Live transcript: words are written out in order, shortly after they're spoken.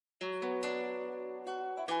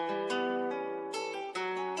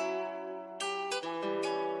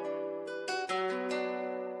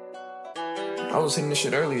I was hitting this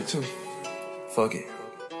shit earlier too. Fuck it.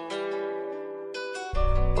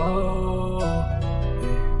 Oh,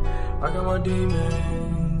 yeah. I got my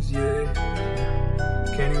demons, yeah.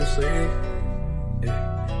 Can't even sleep,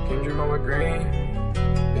 yeah. Can't dream on my green,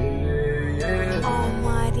 yeah.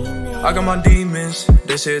 I got my demons,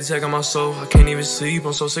 they say it's taking my soul. I can't even sleep,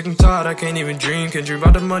 I'm so sick and tired, I can't even dream. Can't dream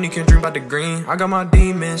about the money, can't dream about the green. I got my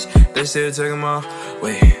demons, they say it's taking my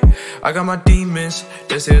way. I got my demons,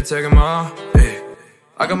 they say it's taking my way.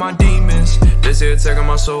 I got my demons, they say it's taking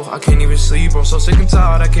my soul. I can't even sleep, I'm so sick and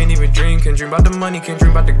tired, I can't even dream. Can't dream about the money, can't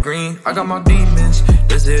dream about the green. I got my demons,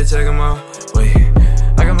 they say it's taking my way.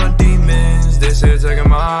 I got my demons, they say it's taking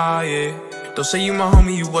my, yeah. Don't say you my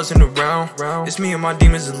homie, you wasn't around. It's me and my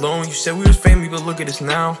demons alone. You said we was family, but look at us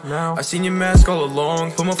now. I seen your mask all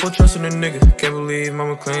along. Put my full trust in a nigga. Can't believe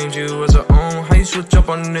mama claimed you as her own. How you switch up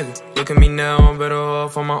on a nigga? Look at me now, I'm better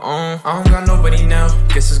off on my own. I don't got nobody now.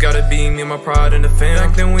 Guess it's gotta be me and my pride and the fam.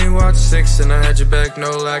 Back then we watched 6 and I had your back, no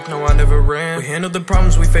lack, no I never ran. We handled the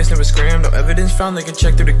problems we faced, never scrammed. No evidence found, they could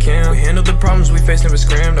check through the cam. We handled the problems we faced, never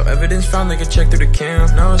scrammed. No evidence found, they could check through the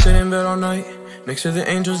cam. Now I sit in bed all night next to the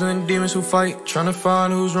angels and the demons who fight, trying to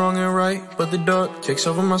find who's wrong and right, but the dark takes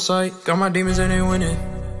over my sight. Got my demons and they winning,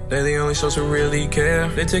 they're the only souls who really care.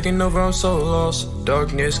 They taking over, I'm so lost,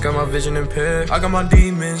 darkness got my vision impaired. I got my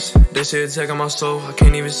demons, they say it's taking my soul. I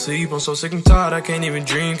can't even sleep, I'm so sick and tired, I can't even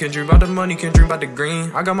dream. Can't dream about the money, can't dream about the green.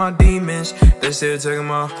 I got my demons, they say it's taking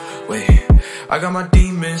my way. I got my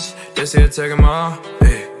demons, they say it's taking my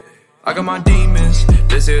way. I got my demons,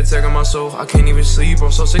 they say it's taking my soul. I can't even sleep,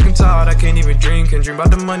 I'm so sick and tired, I can't even dream. Can't dream about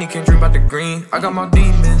the money, can't dream about the green. I got my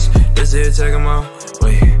demons, they say it's taking my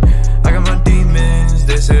way. I got my demons,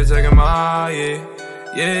 they say it's taking my,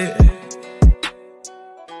 yeah.